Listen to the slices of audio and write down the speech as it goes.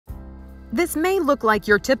This may look like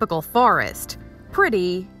your typical forest,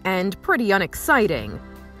 pretty and pretty unexciting.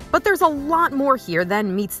 But there's a lot more here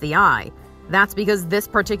than meets the eye. That's because this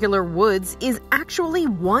particular woods is actually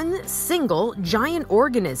one single giant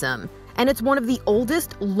organism, and it's one of the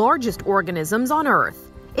oldest, largest organisms on Earth.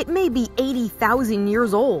 It may be 80,000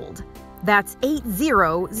 years old. That's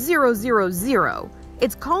 80000.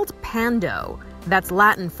 It's called Pando. That's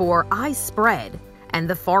Latin for I spread. And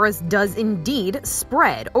the forest does indeed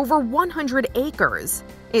spread over 100 acres.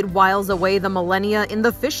 It whiles away the millennia in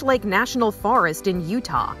the Fishlake National Forest in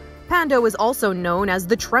Utah. Pando is also known as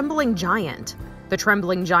the Trembling Giant. The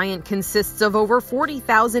Trembling Giant consists of over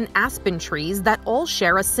 40,000 aspen trees that all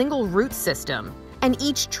share a single root system, and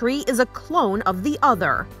each tree is a clone of the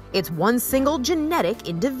other. It's one single genetic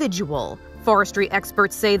individual. Forestry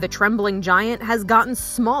experts say the Trembling Giant has gotten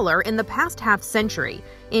smaller in the past half-century,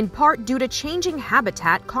 in part due to changing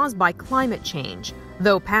habitat caused by climate change.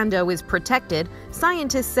 Though Pando is protected,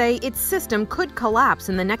 scientists say its system could collapse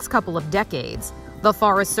in the next couple of decades. The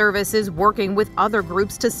Forest Service is working with other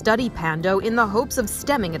groups to study Pando in the hopes of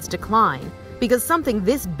stemming its decline, because something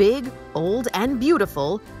this big, old, and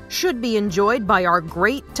beautiful should be enjoyed by our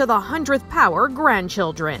great to the 100th power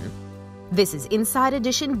grandchildren. This is Inside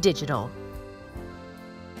Edition Digital.